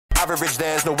average,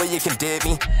 there's no way you can date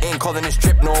me. Ain't calling this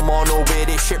drip no more, no way,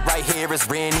 this shit right here is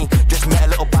rainy. Just met a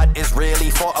little bad Israeli,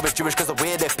 thought I was Jewish cause the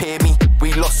way they pay me.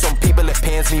 We lost some people, it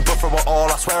pains me, but for it all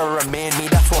I swear I remain me,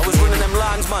 that's what I was running them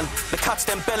lines, man, the cats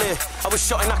them belly. I was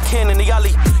shot in that cane in the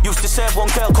alley. Used to serve one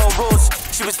girl called Rose,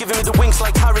 she was giving me the winks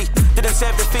like Harry. Didn't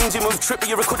serve the things, you moved trippy,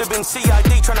 or it could have been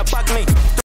CID trying to bag me.